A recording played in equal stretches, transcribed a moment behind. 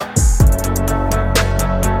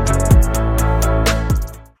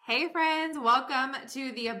welcome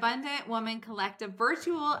to the Abundant Woman Collective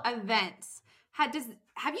virtual events. Have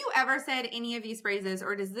you ever said any of these phrases,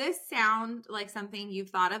 or does this sound like something you've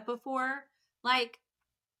thought of before? Like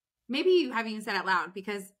maybe you haven't even said it out loud,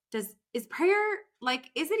 because is prayer,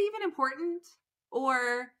 like, is it even important?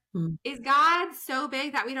 Or is God so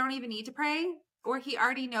big that we don't even need to pray? Or he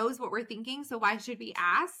already knows what we're thinking, so why should we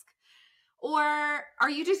ask? Or are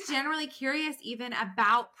you just generally curious even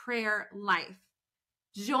about prayer life?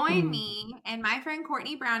 Join me and my friend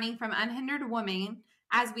Cortney Browning from Unhindered Woman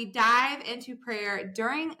as we dive into prayer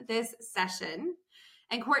during this session.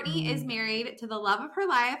 And Cortney is married to the love of her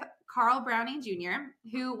life, Carl Browning Jr.,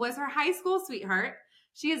 who was her high school sweetheart.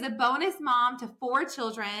 She is a bonus mom to 4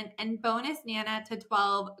 children and bonus nana to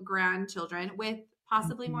 12 grandchildren, with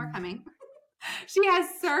possibly more coming. She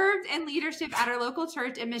has served in leadership at her local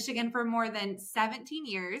church in Michigan for more than 17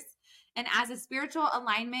 years. And as a spiritual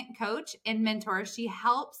alignment coach and mentor, she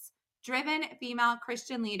helps driven female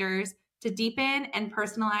Christian leaders to deepen and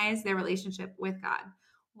personalize their relationship with God.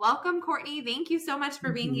 Welcome, Cortney. Thank you so much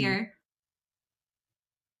for being here.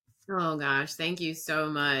 Oh gosh, thank you so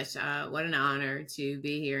much. What an honor to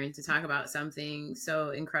be here and to talk about something so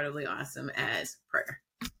incredibly awesome as prayer.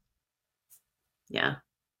 Yeah.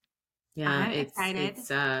 I'm excited.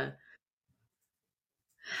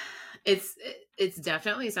 It's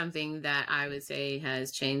definitely something that I would say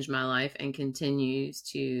has changed my life and continues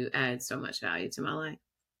to add so much value to my life.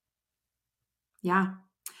 Yeah.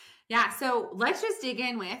 So let's just dig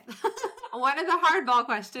in with one of the hardball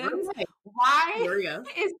questions. Okay. Why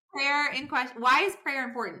is prayer in question? Why is prayer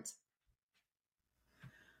important?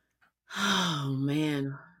 Oh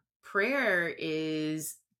man, prayer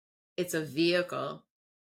it's a vehicle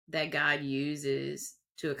that God uses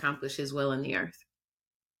to accomplish his will in the earth.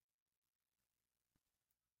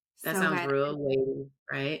 That sounds good. Real weighty,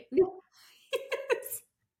 right?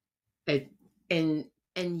 Yes.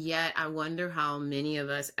 And yet I wonder how many of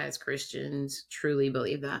us as Christians truly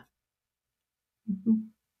believe that.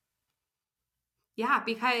 Yeah,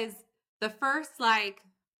 because the first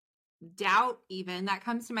doubt even that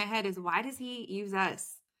comes to my head is, why does he use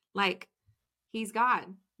us? Like, he's God.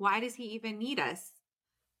 Why does he even need us?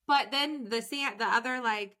 But then the other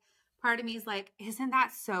part of me is like, isn't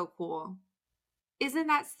that so cool? Isn't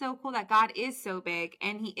that so cool that God is so big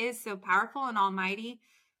and he is so powerful and almighty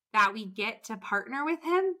that we get to partner with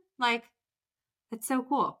him? Like, that's so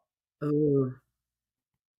cool. Oh,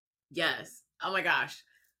 yes. Oh my gosh.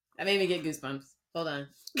 That made me get goosebumps. Hold on.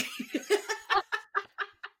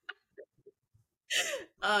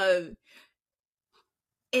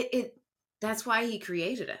 That's why he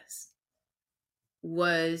created us,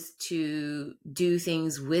 was to do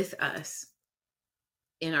things with us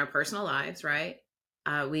in our personal lives, right?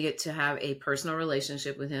 We get to have a personal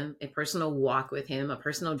relationship with him, a personal walk with him, a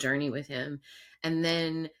personal journey with him. And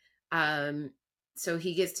then, so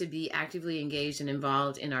he gets to be actively engaged and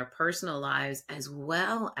involved in our personal lives, as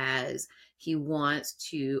well as he wants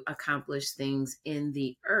to accomplish things in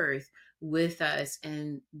the earth with us.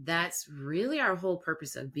 And that's really our whole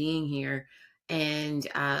purpose of being here. And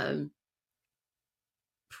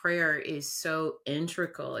prayer is so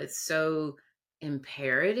integral. It's so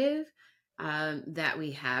imperative that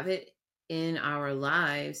we have it in our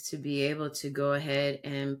lives to be able to go ahead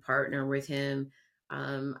and partner with him.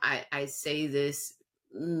 I say this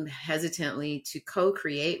hesitantly, to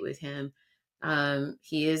co-create with him.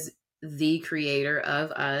 He is the creator of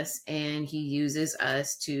us, and he uses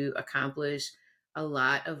us to accomplish a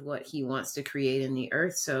lot of what he wants to create in the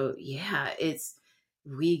earth. So yeah,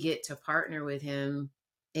 we get to partner with him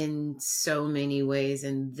in so many ways.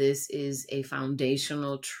 And this is a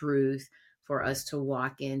foundational truth for us to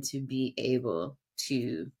walk in, to be able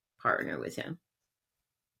to partner with him.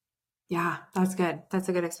 Yeah, that's good. That's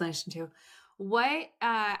a good explanation too. What,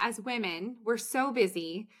 as women, we're so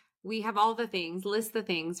busy. We have all the things, list the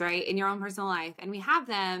things, right, in your own personal life, and we have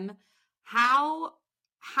them. How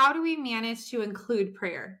do we manage to include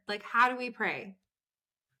prayer? Like, how do we pray?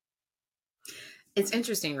 It's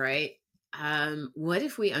interesting, right? What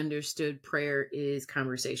if we understood prayer is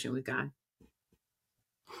conversation with God?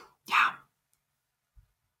 Yeah.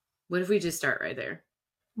 What if we just start right there?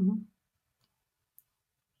 Mm-hmm.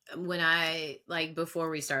 When before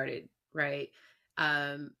we started, right?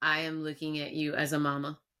 I am looking at you as a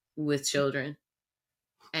mama with children,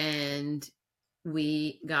 and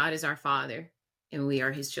God is our Father, and we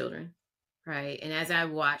are his children, right? And as I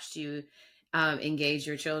watched you engage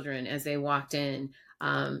your children as they walked in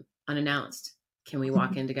unannounced, can we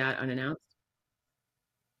walk into God unannounced?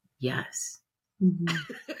 Yes. Mm-hmm.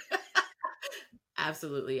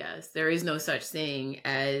 Absolutely, yes. There is no such thing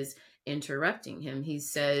as interrupting him. He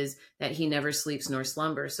says that he never sleeps nor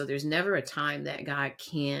slumbers. So there's never a time that God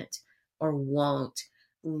can't or won't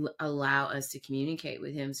allow us to communicate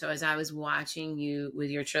with him. So as I was watching you with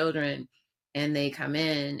your children, and they come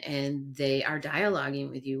in and they are dialoguing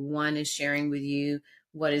with you, one is sharing with you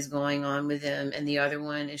what is going on with them, and the other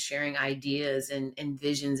one is sharing ideas and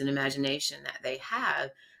visions and imagination that they have.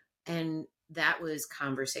 And that was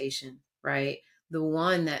conversation, right? The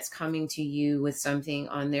one that's coming to you with something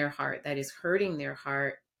on their heart that is hurting their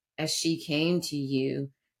heart, as she came to you,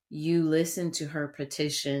 you listened to her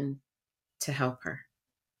petition to help her,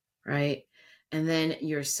 right? And then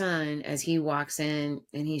your son, as he walks in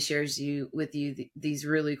and he shares with you these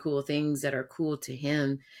really cool things that are cool to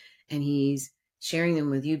him, and he's sharing them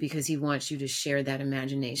with you because he wants you to share that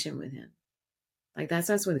imagination with him. Like that's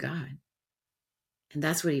us with God. And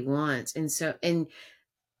that's what he wants. And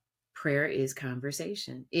prayer is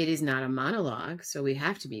conversation. It is not a monologue. So we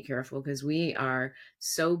have to be careful because we are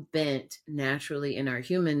so bent naturally in our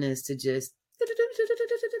humanness to just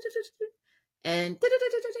and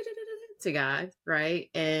to God, right?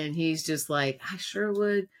 And he's just like, I sure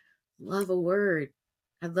would love a word.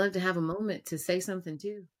 I'd love to have a moment to say something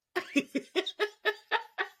too.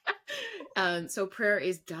 So prayer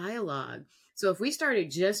is dialogue. So if we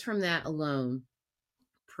started just from that alone,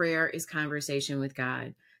 prayer is conversation with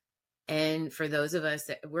God. And for those of us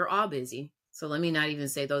that we're all busy. So let me not even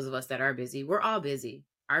say those of us that are busy. We're all busy.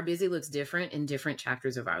 Our busy looks different in different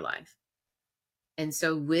chapters of our life. And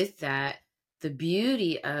so with that, the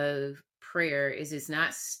beauty of prayer is it's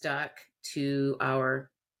not stuck to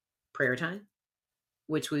our prayer time,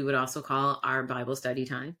 which we would also call our Bible study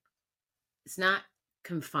time. It's not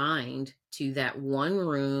confined to that one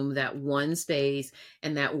room, that one space,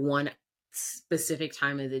 and that one specific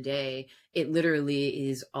time of the day. It literally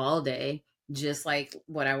is all day, just like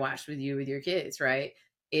what I watched with you with your kids, right?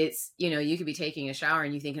 It's, you could be taking a shower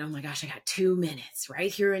and you thinking, oh my gosh, I got 2 minutes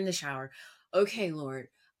right here in the shower. Okay, Lord,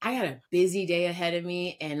 I got a busy day ahead of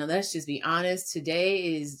me. And let's just be honest,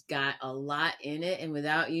 today is got a lot in it. And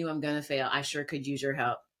without you, I'm going to fail. I sure could use your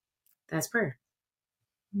help. That's prayer.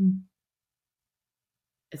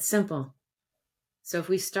 It's simple. So if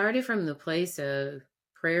we started from the place of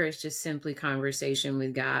prayer is just simply conversation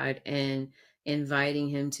with God and inviting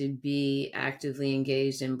him to be actively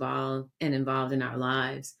engaged, involved in our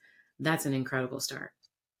lives, that's an incredible start.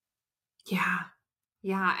 Yeah.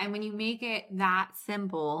 Yeah. And when you make it that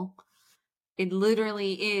simple, it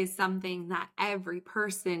literally is something that every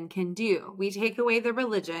person can do. We take away the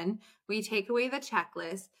religion, we take away the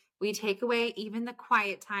checklist, we take away even the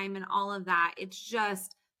quiet time and all of that. It's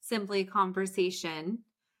just simply conversation.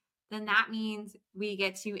 Then that means we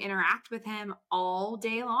get to interact with him all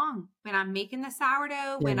day long. When I'm making the sourdough,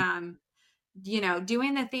 Yeah. when I'm,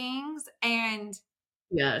 doing the things. And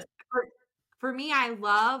Yes. for me, I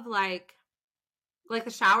love like the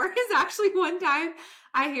shower is actually one time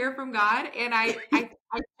I hear from God, and I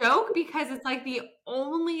joke because it's like the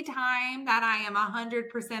only time that I am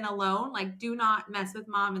 100% alone. Like, do not mess with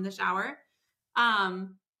mom in the shower.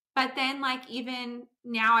 But then like even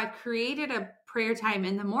now I've created a prayer time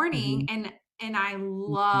in the morning, Mm-hmm. and I Mm-hmm.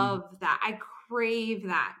 love that. I crave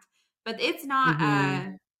that. But it's not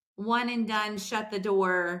Mm-hmm. a one and done, shut the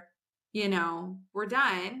door, we're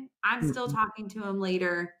done. I'm still Mm-hmm. talking to him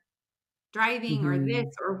later, driving or this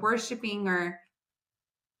or worshiping or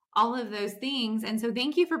all of those things. And so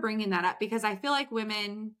thank you for bringing that up, because I feel like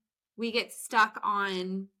women, we get stuck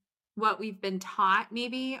on what we've been taught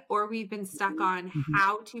maybe, or we've been stuck on Mm-hmm.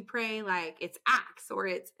 how to pray, like it's acts or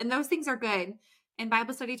and those things are good. And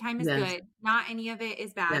Bible study time is Yes. good. Not any of it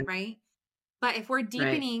is bad, Yes. right? But if we're Right.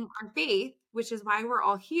 deepening our faith, which is why we're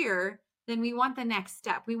all here, then we want the next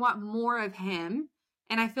step. We want more of him.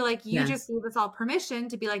 And I feel like you just Yes. gave us all permission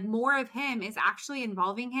to be like, more of him is actually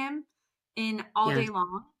involving him in all day Yes.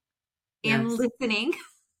 long and Yes. listening to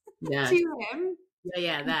Yes. him.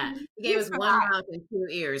 Yeah. And That being he gave used us for one that. mouth and 2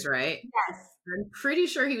 ears, right? Yes. I'm pretty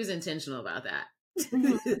sure he was intentional about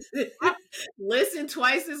Mhm. that. Listen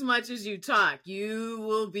twice as much as you talk. You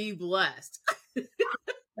will be blessed.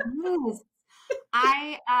 Yes.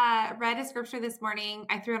 I read a scripture this morning.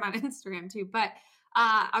 I threw it on Instagram too, but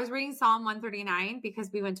I was reading Psalm 139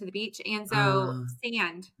 because we went to the beach. And so Oh,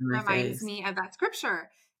 sand my reminds face. me of that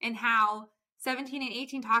scripture, and how 17 and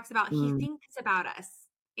 18 talks about he Mm, thinks about us,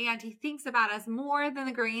 and he thinks about us more than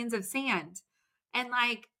the grains of sand. And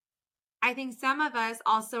like, I think some of us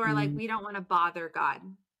also are like, mm, we don't want to bother God.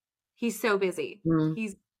 He's so busy. mm,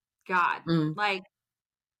 He's God. mm, Like,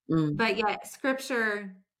 mm. but yet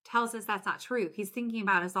scripture tells us that's not true. He's thinking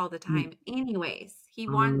about us all the Mm. time. Anyways, he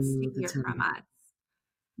wants to All the hear from time. us.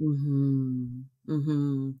 Mm-hmm.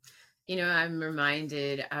 Mm-hmm. I'm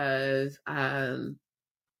reminded of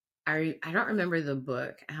I don't remember the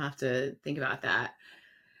book. I have to think about that.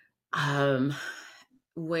 Um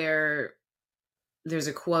where there's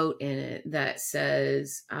a quote in it that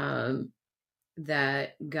says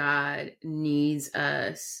that God needs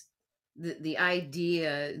us. The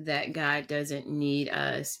idea that God doesn't need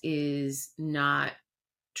us is not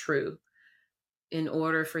true. In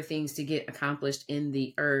order for things to get accomplished in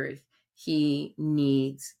the earth, he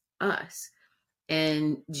needs us.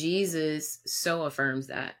 And Jesus so affirms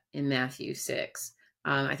that in Matthew 6.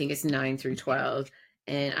 I think it's 9 through 12.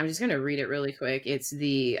 And I'm just going to read it really quick. It's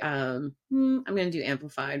I'm going to do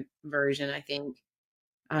amplified version, I think,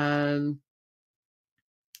 um,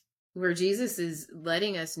 where Jesus is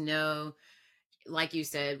letting us know, like you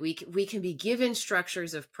said, we can be given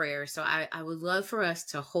structures of prayer. So I would love for us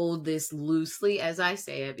to hold this loosely as I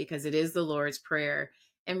say it, because it is the Lord's Prayer.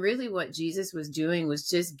 And really what Jesus was doing was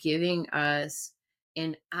just giving us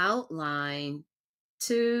an outline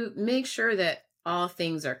to make sure that all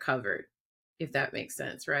things are covered, if that makes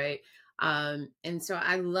sense, right? And so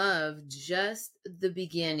I love just the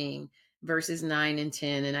beginning, verses 9 and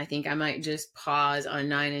 10. And I think I might just pause on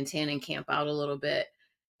 9 and 10 and camp out a little bit.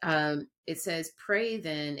 It says, "Pray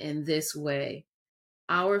then in this way: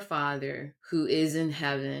 Our Father who is in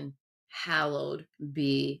heaven, hallowed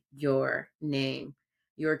be your name.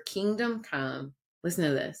 Your kingdom come." Listen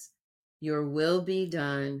to this. "Your will be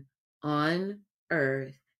done on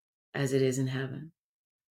earth as it is in heaven."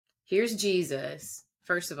 Here's Jesus,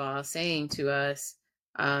 first of all, saying to us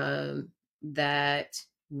that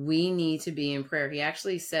we need to be in prayer. He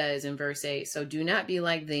actually says in verse 8, "So do not be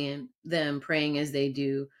like them praying as they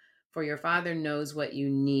do, for your Father knows what you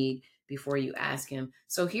need before you ask him."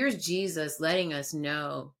 So here's Jesus letting us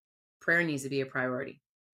know prayer needs to be a priority,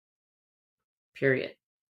 period.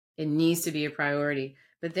 It needs to be a priority.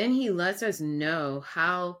 But then he lets us know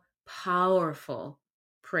how powerful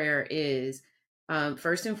prayer is.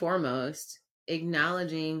 First and foremost,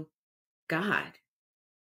 acknowledging God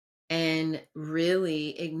and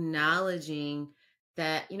really acknowledging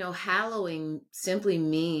that, hallowing simply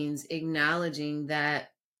means acknowledging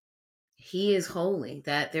that he is holy,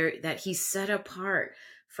 that he's set apart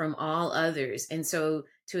from all others. And so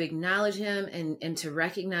to acknowledge him and to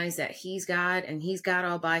recognize that he's God and he's God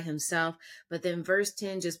all by himself. But then verse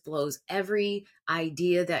 10 just blows every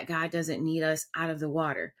idea that God doesn't need us out of the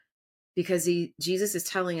water, because Jesus is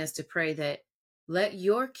telling us to pray that let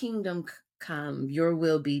your kingdom come, your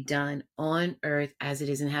will be done on earth as it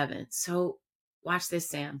is in heaven. So watch this,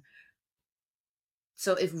 Sam.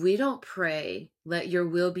 So if we don't pray, let your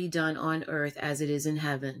will be done on earth as it is in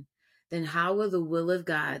heaven, then how will the will of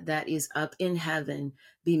God that is up in heaven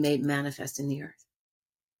be made manifest in the earth?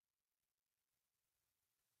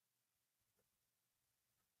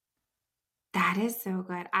 That is so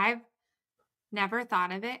good. I've never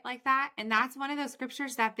thought of it like that. And that's one of those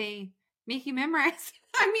scriptures that they make you memorize.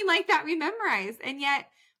 I mean, like that we memorize. And yet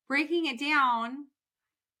breaking it down,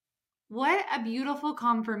 what a beautiful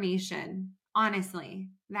confirmation, honestly,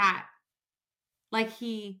 that like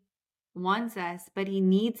he wants us, but he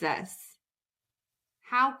needs us.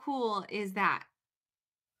 How cool is that?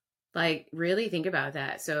 Like, really think about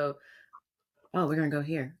that. So, we're going to go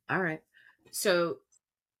here. All right. So,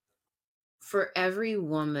 for every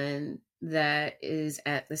woman that is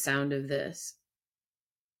at the sound of this,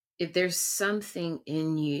 if there's something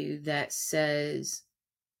in you that says,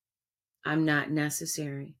 I'm not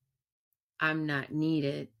necessary, I'm not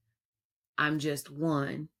needed, I'm just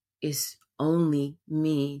one, it's only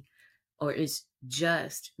me, or it's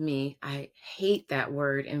just me. I hate that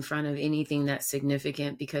word in front of anything that's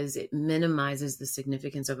significant because it minimizes the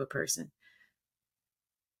significance of a person.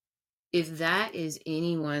 If that is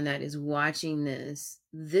anyone that is watching this,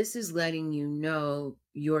 this is letting you know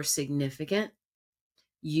you're significant.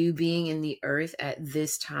 You being in the earth at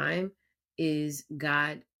this time is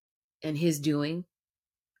God and his doing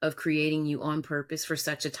of creating you on purpose for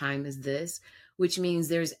such a time as this, which means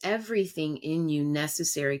there's everything in you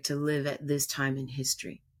necessary to live at this time in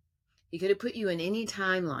history. He could have put you in any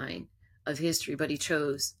timeline of history, but he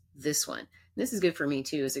chose this one. This is good for me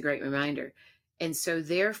too. It's a great reminder. And so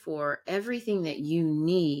therefore, everything that you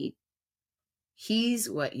need, he's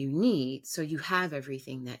what you need. So you have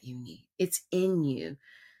everything that you need. It's in you.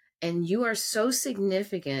 And you are so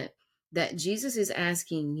significant that Jesus is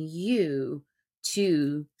asking you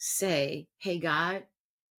to say, hey, God,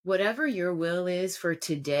 whatever your will is for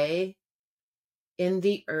today in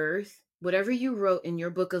the earth, whatever you wrote in your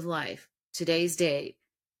book of life, today's date,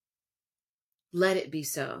 let it be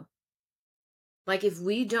so. Like if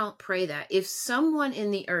we don't pray that, if someone in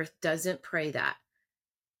the earth doesn't pray that,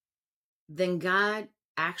 then God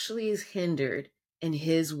actually is hindered in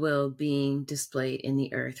his will being displayed in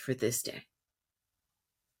the earth for this day.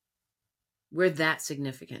 We're that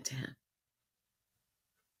significant to him.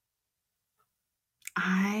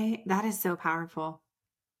 That is so powerful.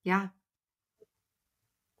 Yeah.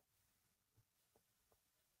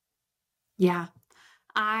 Yeah.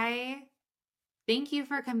 I thank you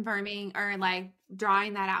for confirming or like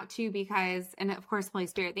drawing that out too, because, and of course, Holy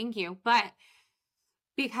Spirit, thank you. But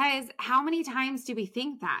because how many times do we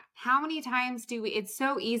think that? How many times do we? It's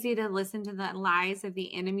so easy to listen to the lies of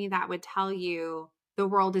the enemy that would tell you the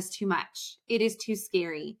world is too much. It is too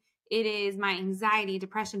scary. It is my anxiety,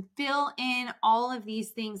 depression. Fill in all of these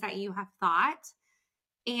things that you have thought.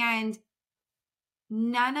 And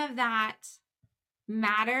none of that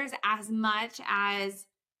matters as much as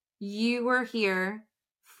you were here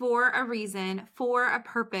for a reason, for a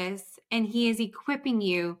purpose, and he is equipping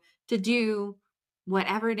you to do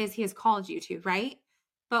whatever it is he has called you to, right?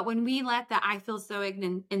 But when we let the I feel so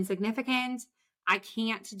insignificant, I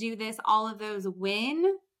can't do this, all of those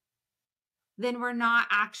win, then we're not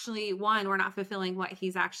actually, one, we're not fulfilling what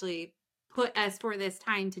he's actually put us for this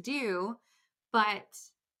time to do, but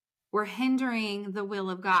we're hindering the will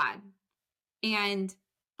of God. And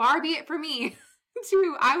far be it for me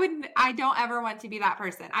to, I don't ever want to be that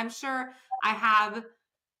person. I'm sure I have,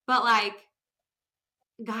 but like,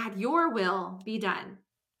 God, your will be done,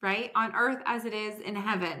 right? On earth as it is in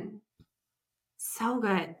heaven. So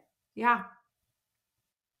good. Yeah.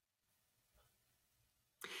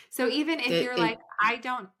 So even if you're like, I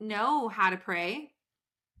don't know how to pray,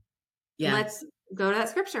 let's Yes. go to that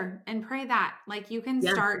scripture and pray that. Like you can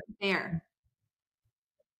start there.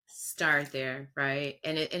 Start there, right?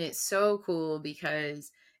 And it's so cool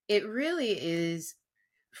because it really is,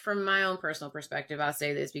 from my own personal perspective, I'll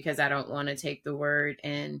say this because I don't want to take the word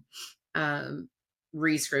and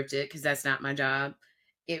re-script it, because that's not my job.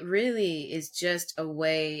 It really is just a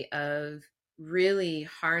way of really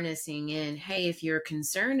harnessing in, hey, if you're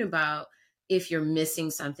concerned about if you're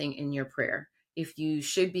missing something in your prayer, if you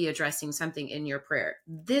should be addressing something in your prayer,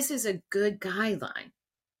 this is a good guideline.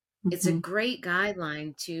 It's a great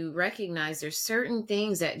guideline to recognize there's certain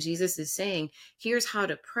things that Jesus is saying, here's how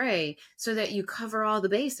to pray so that you cover all the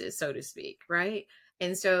bases, so to speak, right?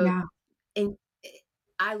 And so, and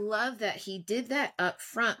I love that he did that up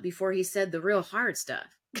front before he said the real hard stuff.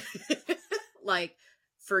 Like,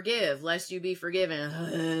 forgive lest you be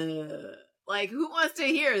forgiven. Like, who wants to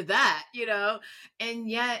hear that, you know? And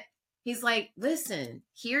yet he's like, listen,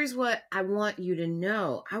 here's what I want you to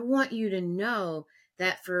know. I want you to know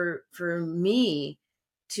that for me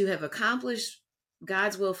to have accomplished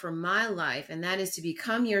God's will for my life, and that is to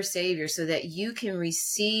become your savior so that you can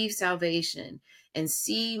receive salvation and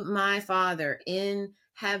see my Father in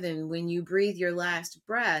heaven when you breathe your last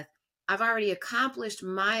breath. I've already accomplished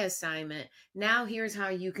my assignment. Now here's how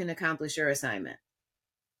you can accomplish your assignment.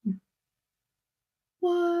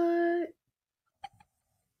 What?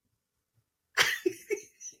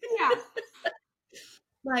 Yeah.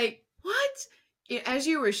 Like, what? As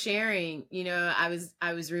you were sharing, I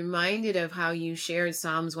was reminded of how you shared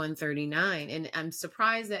Psalms 139, and I'm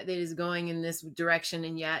surprised that it is going in this direction.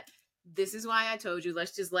 And yet this is why I told you,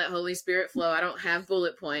 let's just let Holy Spirit flow. I don't have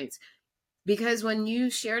bullet points, because when you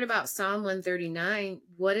shared about Psalm 139,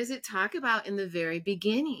 what does it talk about in the very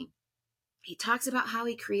beginning? He talks about how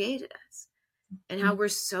he created us and how we're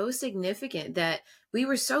so significant, that we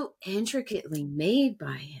were so intricately made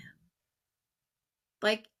by him.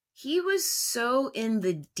 Like, he was so in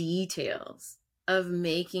the details of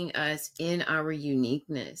making us in our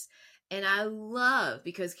uniqueness. And I love,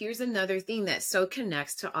 because here's another thing that so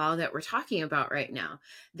connects to all that we're talking about right now.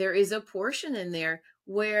 There is a portion in there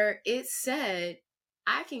where it said,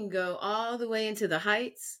 I can go all the way into the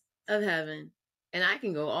heights of heaven, and I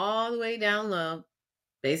can go all the way down low,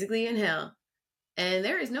 basically in hell. And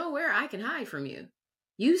there is nowhere I can hide from you.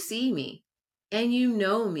 You see me, and you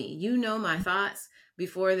know me. You know my thoughts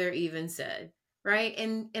before they're even said, right?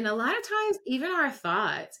 And a lot of times, even our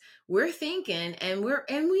thoughts, we're thinking, and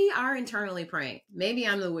we are internally praying. Maybe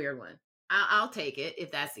I'm the weird one. I'll take it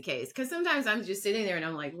if that's the case, because sometimes I'm just sitting there and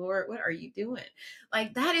I'm like, Lord, what are you doing?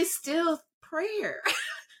 Like, that is still prayer.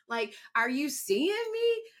 Like, are you seeing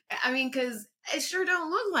me? I mean, because it sure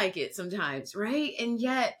don't look like it sometimes, right? And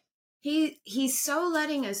yet he's so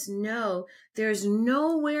letting us know there's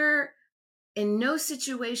nowhere, in no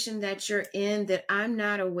situation that you're in, that I'm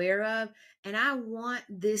not aware of. And I want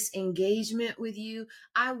this engagement with you.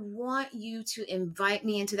 I want you to invite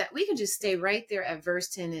me into that. We can just stay right there at verse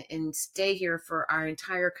 10 and stay here for our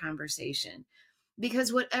entire conversation.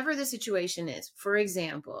 Because whatever the situation is, for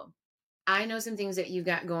example, I know some things that you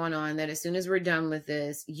got going on that as soon as we're done with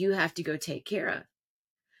this, you have to go take care of.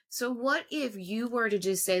 So what if you were to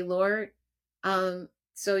just say, Lord,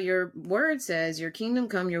 so your word says, your kingdom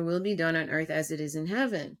come, your will be done on earth as it is in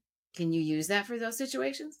heaven. Can you use that for those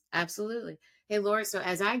situations? Absolutely. Hey, Lord, so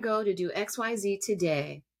as I go to do XYZ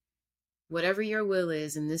today, whatever your will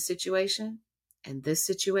is in this situation, and this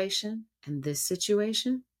situation, and this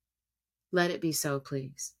situation, let it be so,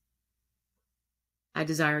 please. I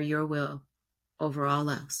desire your will over all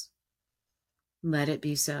else. Let it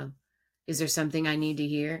be so. Is there something I need to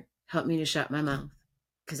hear? Help me to shut my mouth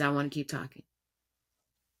because I want to keep talking.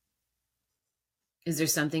 Is there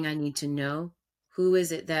something I need to know? Who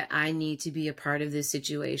is it that I need to be a part of this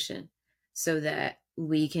situation so that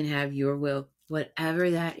we can have your will? Whatever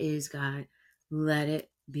that is, God, let it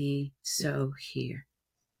be so here.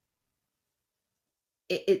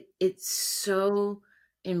 It's so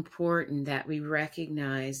important that we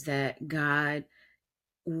recognize that God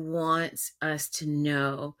wants us to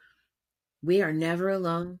know we are never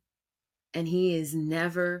alone, and he is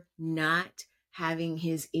never not having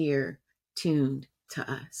his ear tuned to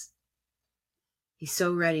us. He's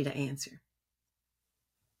so ready to answer.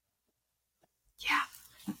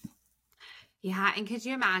 Yeah. Yeah. And could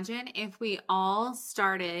you imagine if we all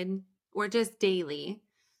started, or just daily,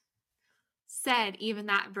 said even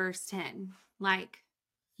that verse 10, like,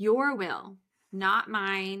 your will, not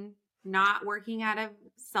mine, not working out of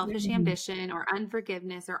selfish ambition or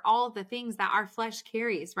unforgiveness or all of the things that our flesh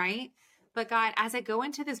carries, right? But God, as I go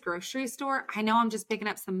into this grocery store, I know I'm just picking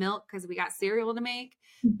up some milk because we got cereal to make,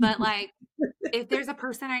 but like, if there's a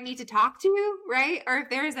person I need to talk to, right? Or if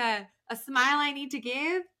there's a smile I need to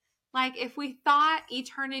give, like if we thought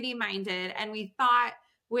eternity minded and we thought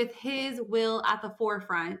with his will at the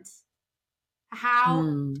forefront,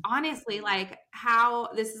 how honestly, like how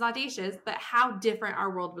this is audacious, but how different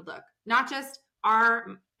our world would look. Not just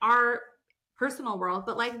our personal world,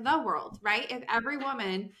 but like the world, right? If every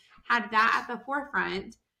woman had that at the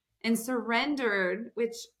forefront and surrendered,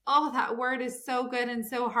 which, oh, that word is so good and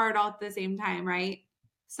so hard all at the same time, right?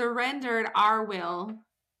 Surrendered our will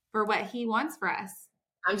for what he wants for us.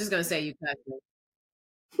 I'm just going to say you cut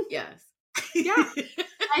it. Yes. Yeah.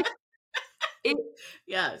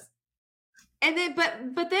 Yes. And then,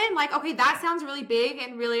 but then like, okay, that sounds really big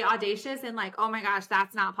and really audacious and like, oh my gosh,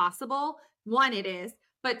 that's not possible. One, it is.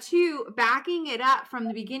 But two, backing it up from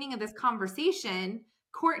the beginning of this conversation,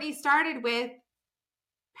 Cortney started with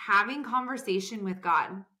having conversation with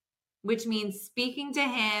God, which means speaking to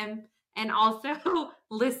him and also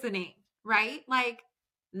listening, right? Like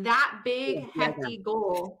that big, hefty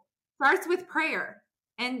goal starts with prayer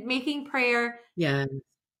and making prayer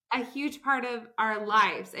a huge part of our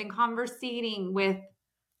lives and conversating with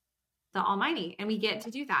the Almighty. And we get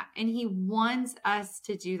to do that. And he wants us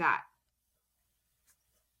to do that.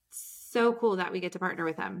 So cool that we get to partner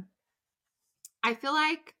with him. I feel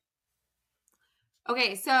like,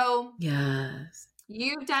 okay, so yes,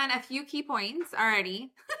 you've done a few key points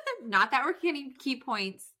already. Not that we're getting key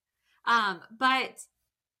points. But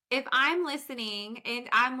if I'm listening and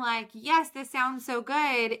I'm like, yes, this sounds so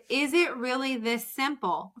good. Is it really this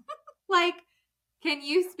simple? Like, can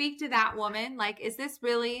you speak to that woman? Like, is this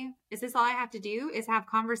all I have to do is have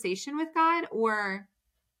conversation with God? Or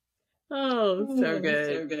so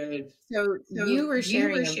good. So you were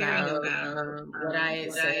sharing about what I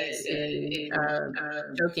said is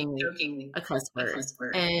jokingly a cuss word,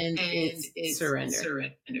 and it's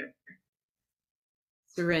surrender.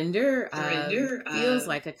 Surrender feels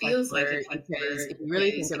like a cuss word because if you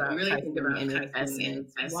really think about cussing in its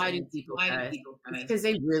essence, why do people cuss? It's because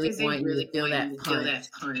they really want you to feel that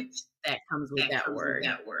punch that comes with that word,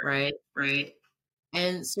 right?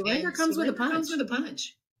 And surrender comes with a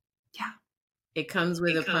punch. Yeah. It comes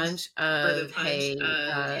with a punch of,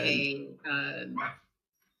 hey,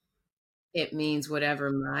 it means whatever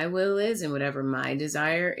my will is and whatever my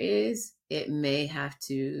desire is, it may have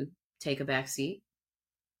to take a back seat.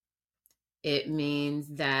 It means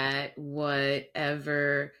that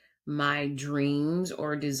whatever my dreams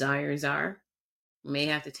or desires are may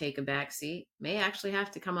have to take a back seat, may actually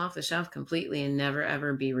have to come off the shelf completely and never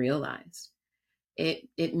ever be realized.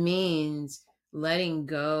 It means letting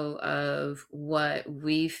go of what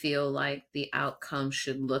we feel like the outcome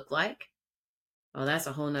should look like. Well, that's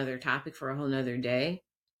a whole nother topic for a whole nother day.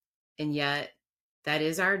 And yet that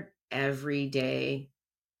is our everyday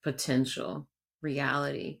potential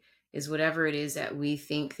reality, is whatever it is that we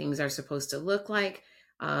think things are supposed to look like.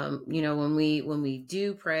 When we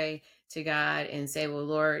do pray to God and say, well,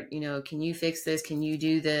 Lord, can you fix this? Can you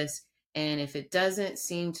do this? And if it doesn't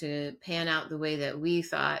seem to pan out the way that we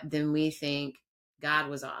thought, then we think God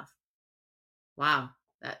was off. Wow,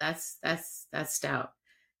 that's stout.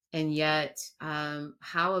 And yet,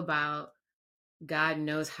 how about God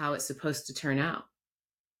knows how it's supposed to turn out,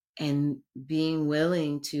 and being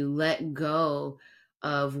willing to let go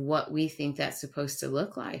of what we think that's supposed to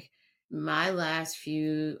look like. My last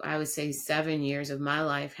few, I would say 7 years of my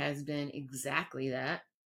life has been exactly that,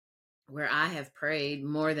 where I have prayed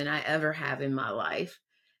more than I ever have in my life.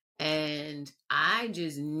 And I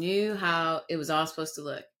just knew how it was all supposed to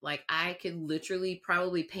look. Like I could literally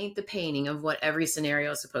probably paint the painting of what every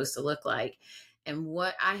scenario is supposed to look like. And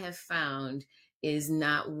what I have found is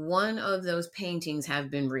not one of those paintings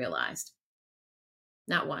have been realized.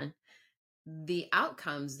 Not one. The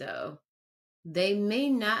outcomes, though, they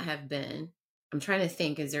may not have been. I'm trying to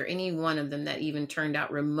think, is there any one of them that even turned out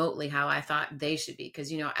remotely how I thought they should be? Because,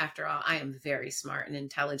 after all, I am very smart and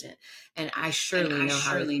intelligent, and I surely know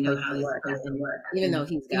how it's supposed to work, even though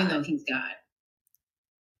he's even God. though he's God.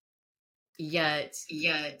 Yet,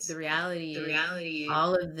 Yet the reality the is, reality is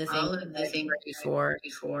all of the things all of the I things prayed for,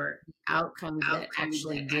 before outcomes that outcomes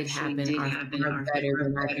actually that did actually happen did are happen far are better far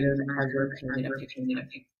than I could better than have I could ever have painted a ever picture. painted a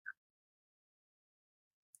picture.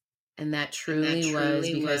 And that And that truly was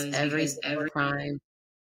truly because was every because single every time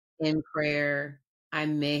in prayer, I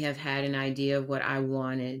may have had an idea of what I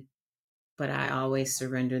wanted, but I always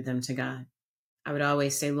surrendered them to God. I would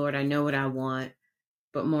always say, Lord, I know what I want,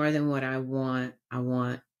 but more than what I want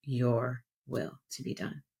your will to be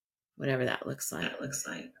done, whatever that looks like.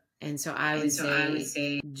 And so I would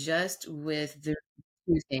say, just with the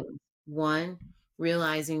two things. One,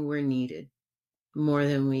 realizing we're needed more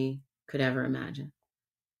than we could ever imagine,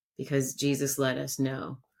 because Jesus let us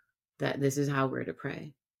know that this is how we're to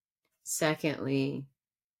pray. Secondly,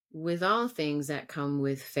 with all things that come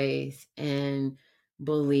with faith and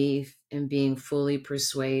belief and being fully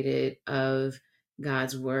persuaded of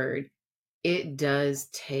God's word, it does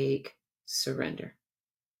take surrender.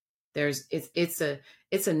 It's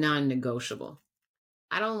a non-negotiable.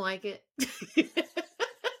 I don't like it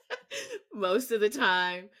most of the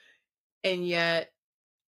time, and yet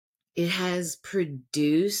it has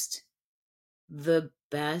produced the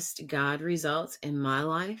best God results in my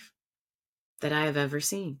life that I have ever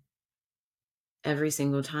seen, every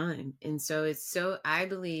single time. And so I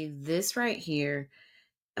believe this right here,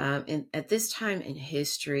 and at this time in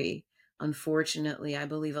history, unfortunately, I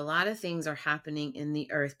believe a lot of things are happening in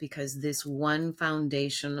the earth because this one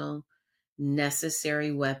foundational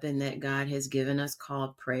necessary weapon that God has given us,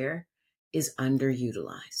 called prayer, is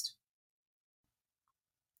underutilized.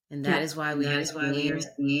 And that is why we are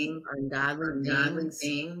seeing ungodly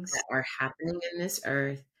things that are happening in this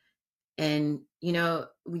earth. And,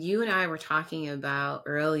 you and I were talking about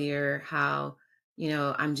earlier how,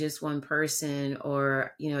 I'm just one person,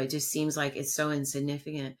 or, it just seems like it's so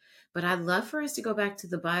insignificant. But I'd love for us to go back to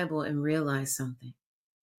the Bible and realize something.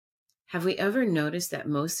 Have we ever noticed that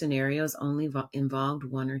most scenarios only involved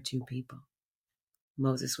one or two people?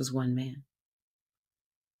 Moses was one man.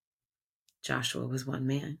 Joshua was one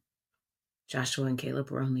man. Joshua and Caleb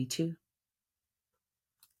were only two.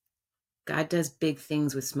 God does big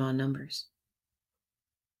things with small numbers.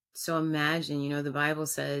 So imagine, the Bible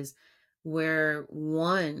says where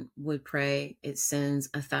one would pray, it sends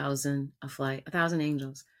 1,000 a flight, 1,000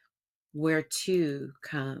 angels. Where two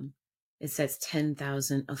come, it sets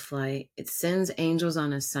 10,000 a flight. It sends angels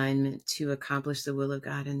on assignment to accomplish the will of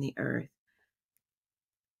God in the earth.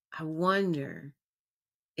 I wonder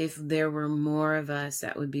if there were more of us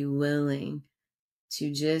that would be willing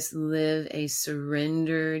to just live a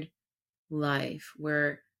surrendered life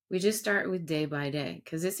where we just start with day by day,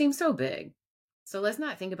 because it seems so big. So let's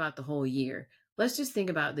not think about the whole year. Let's just think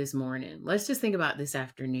about this morning. Let's just think about this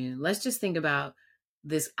afternoon. Let's just think about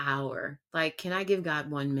this hour. Like, can I give God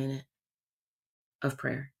 1 minute of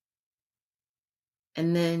prayer?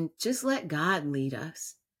 And then just let God lead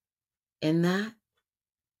us in that.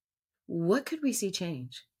 What could we see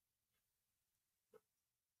change?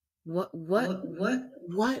 What would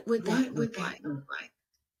that look like?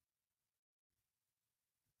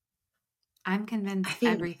 I'm convinced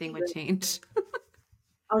everything would change.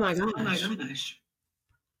 Oh my gosh.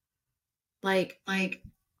 Like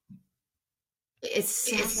it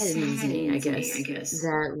saddens me, I guess,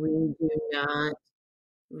 that we do not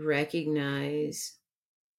recognize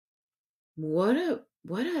what a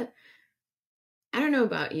I don't know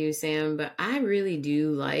about you, Sam, but I really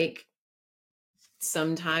do like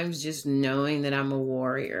sometimes just knowing that I'm a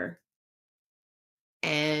warrior.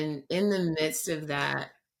 And in the midst of that,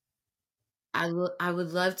 I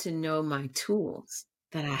would love to know my tools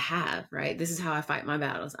that I have, right? This is how I fight my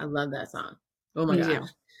battles. I love that song. Oh my Me gosh.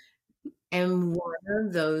 too. And one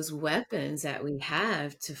of those weapons that we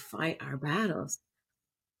have to fight our battles,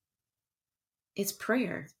 it's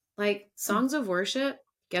prayer. Like songs of worship,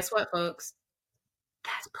 guess what, folks?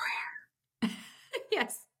 That's prayer.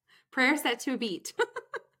 Yes. Prayer set to a beat.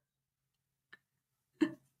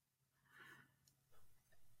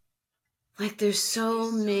 Like there's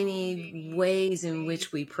so many ways in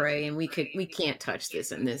which we pray, and we can't touch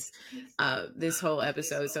this in this whole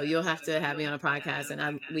episode. So you'll have to have me on a podcast,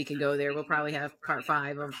 and we can go there. We'll probably have part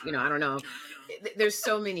 5 of, I don't know. There's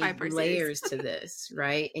so many 5-part series. layers to this,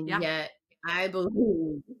 right? And Yeah. yet I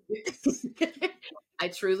believe I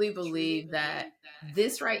truly believe that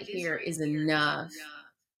this right here is enough,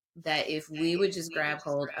 that if we would just grab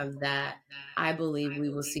hold of that, I believe we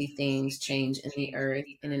will see things change in the earth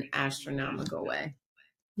in an astronomical way.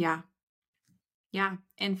 Yeah. Yeah.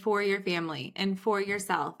 And for your family and for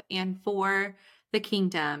yourself and for the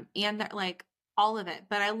kingdom and like all of it.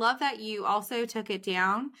 But I love that you also took it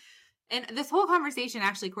down. And this whole conversation,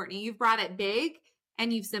 actually, Cortney, you've brought it big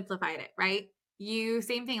and you've simplified it, right?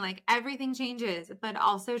 Same thing, like everything changes, but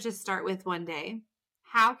also just start with one day.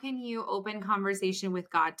 How can you open conversation with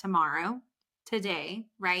God tomorrow, today,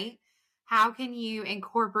 right? How can you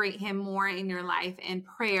incorporate him more in your life and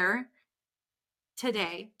prayer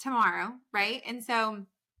today, tomorrow, right? And so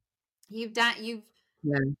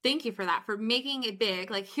Yeah. thank you for that, for making it big.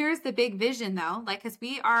 Like, here's the big vision though, like, because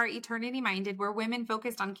we are eternity minded, we're women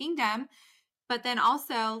focused on kingdom. But then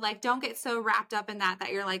also, like, don't get so wrapped up in that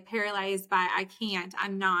you're like paralyzed by, I can't,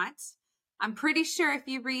 I'm not. I'm pretty sure if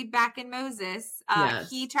you read back in Moses, Yes.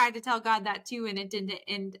 he tried to tell God that too, and it didn't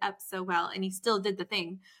end up so well, and he still did the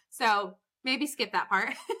thing. So maybe skip that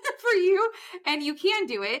part for you, and you can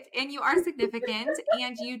do it, and you are significant,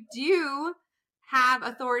 and you do have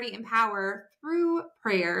authority and power through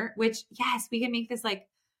prayer, which, yes, we can make this like,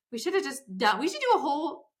 we should have just done, we should do a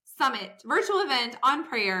whole summit, virtual event on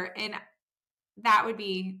prayer, and that would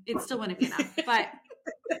be, it still wouldn't be enough. But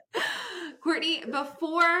Cortney,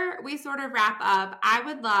 before we sort of wrap up, I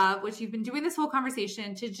would love, which you've been doing this whole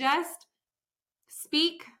conversation, to just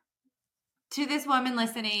speak to this woman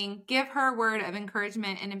listening, give her a word of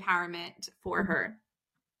encouragement and empowerment for her.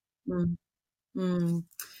 Mm-hmm.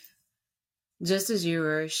 Just as you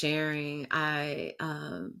were sharing,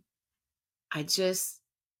 Esther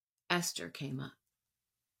came up.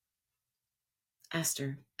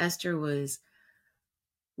 Esther was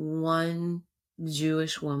one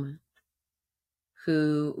Jewish woman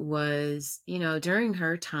who was, during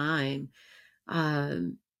her time,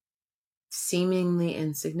 seemingly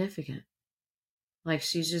insignificant. Like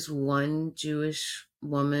she's just one Jewish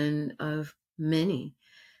woman of many.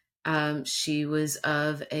 She was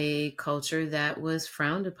of a culture that was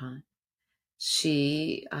frowned upon.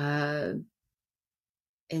 She, and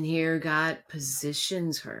here God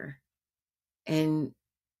positions her. And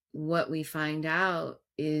what we find out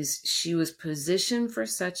is she was positioned for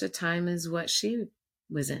such a time as what she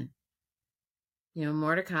was in.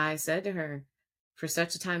 Mordecai said to her, for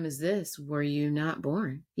such a time as this, were you not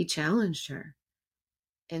born? He challenged her.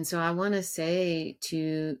 And so I want to say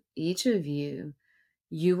to each of you,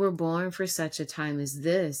 you were born for such a time as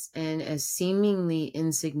this. And as seemingly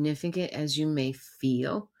insignificant as you may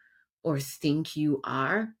feel or think you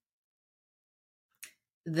are,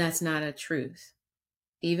 that's not a truth.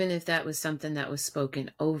 Even if that was something that was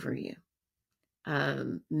spoken over you.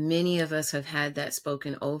 Many of us have had that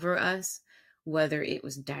spoken over us, whether it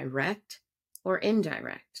was direct or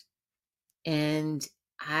indirect. And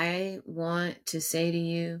I want to say to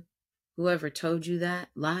you, whoever told you that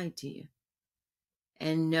lied to you.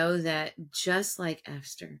 And know that just like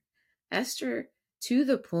Esther, to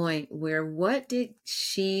the point where what did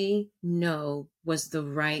she know was the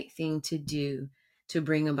right thing to do to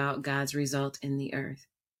bring about God's result in the earth?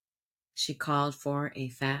 She called for a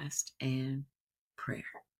fast and prayer.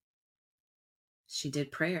 She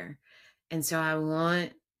did prayer. And so I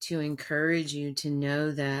want to encourage you to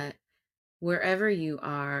know that wherever you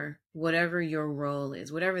are, whatever your role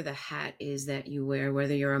is, whatever the hat is that you wear,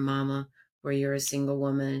 whether you're a mama, whether you're a single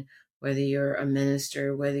woman, whether you're a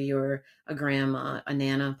minister, whether you're a grandma, a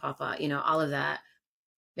nana, papa, all of that,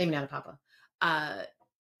 maybe not a papa,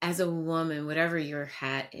 as a woman, whatever your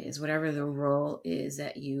hat is, whatever the role is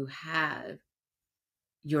that you have,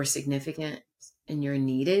 you're significant and you're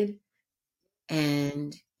needed.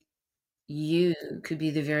 And you could be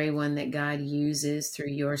the very one that God uses through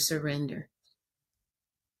your surrender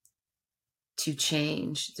to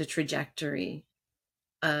change the trajectory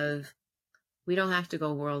of, we don't have to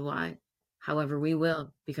go worldwide. However, we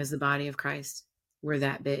will, because the body of Christ, we're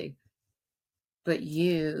that big. But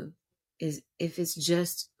if it's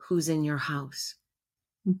just who's in your house,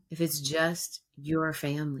 if it's just your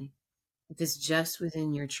family, if it's just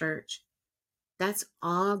within your church, that's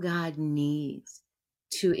all God needs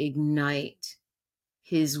to ignite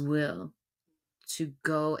his will to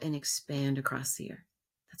go and expand across the earth.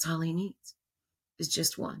 That's all he needs, is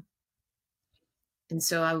just one. And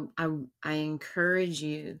so I encourage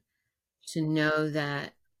you to know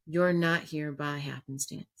that you're not here by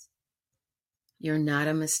happenstance. You're not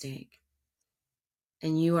a mistake.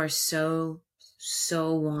 And you are so,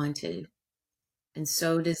 so wanted and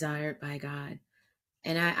so desired by God.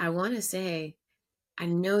 And I want to say, I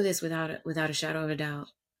know this without a shadow of a doubt.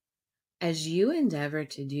 As you endeavor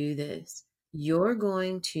to do this, you're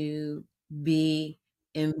going to be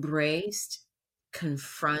embraced,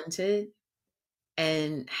 confronted,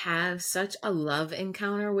 and have such a love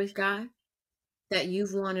encounter with God that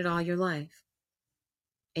you've wanted all your life.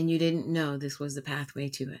 And you didn't know this was the pathway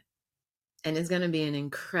to it. And it's going to be an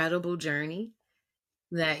incredible journey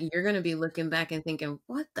that you're going to be looking back and thinking,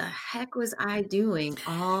 what the heck was I doing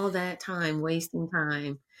all that time, wasting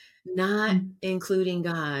time, not including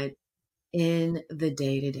God in the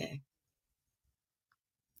day-to-day.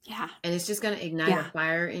 Yeah. And it's just going to ignite a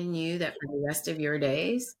fire in you that for the rest of your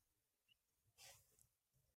days,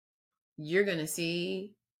 you're going to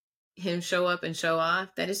see him show up and show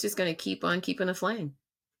off, that it's just going to keep on keeping a flame.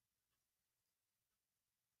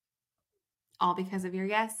 All because of your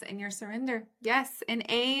yes and your surrender. Yes. And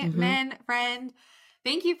amen, friend.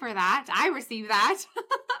 Thank you for that. I received that.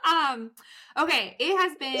 Okay. It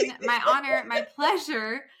has been my honor, my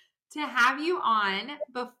pleasure to have you on.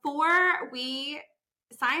 Before we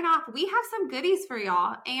sign off, we have some goodies for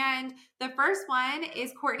y'all. And the first one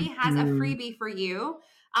is Cortney has a freebie for you.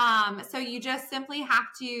 So you just simply have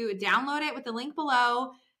to download it with the link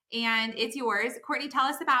below and it's yours. Cortney, tell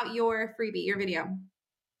us about your freebie, your video.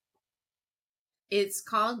 It's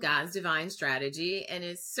called God's Divine Strategy, and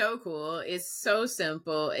it's so cool. It's so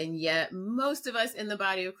simple, and yet most of us in the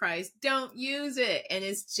body of Christ don't use it. And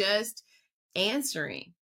it's just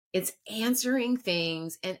answering. It's answering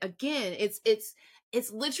things. And again,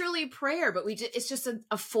 it's literally prayer, but it's just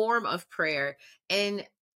a form of prayer. And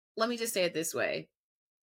let me just say it this way.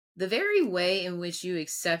 The very way in which you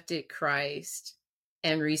accepted Christ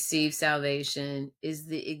and received salvation is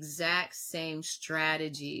the exact same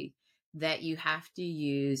strategy that you have to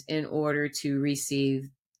use in order to receive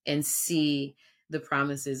and see the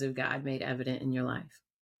promises of God made evident in your life.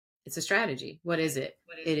 It's a strategy. What is it?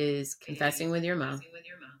 It is confessing with your mouth,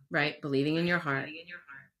 right? Believing in your heart.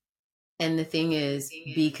 And the thing is,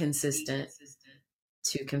 be consistent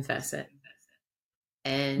to confess it.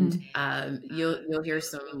 And you'll hear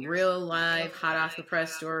some real live, hot off the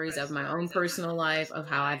press stories of my own personal life, of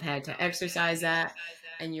how I've had to exercise that.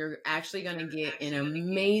 And you're actually going to get an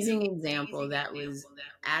amazing example that was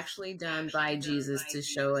actually done by Jesus to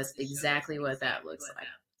show us exactly what that looks like.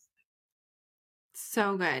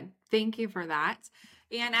 So good. Thank you for that.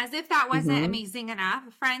 And as if that wasn't amazing enough,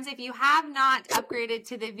 friends, if you have not upgraded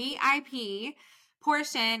to the VIP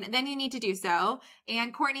portion, then you need to do so.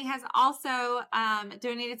 And Cortney has also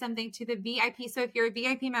donated something to the VIP. So if you're a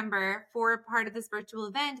VIP member for part of this virtual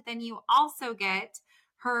event, then you also get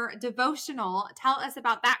her devotional. Tell us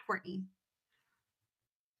about that, Cortney.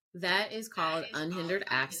 That is called Unhindered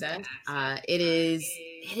Access. It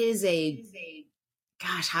is a,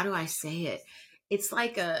 gosh, how do I say it? It's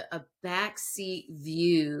like a backseat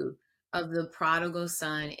view of the prodigal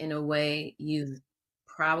son in a way you've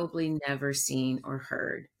probably never seen or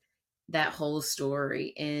heard. That whole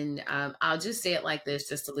story. And I'll just say it like this,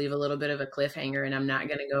 just to leave a little bit of a cliffhanger, and I'm not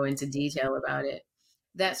going to go into detail about it.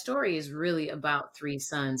 That story is really about 3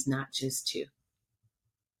 sons, not just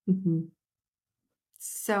 2.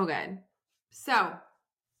 So good. So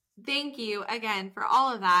thank you again for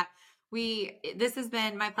all of that. This has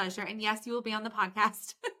been my pleasure. And yes, you will be on the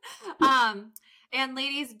podcast. And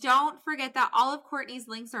ladies, don't forget that all of Cortney's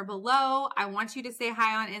links are below. I want you to say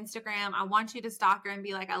hi on Instagram. I want you to stalk her and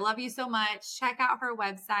be like, I love you so much. Check out her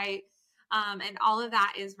website. And all of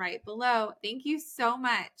that is right below. Thank you so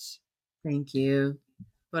much. Thank you.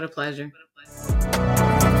 What a pleasure.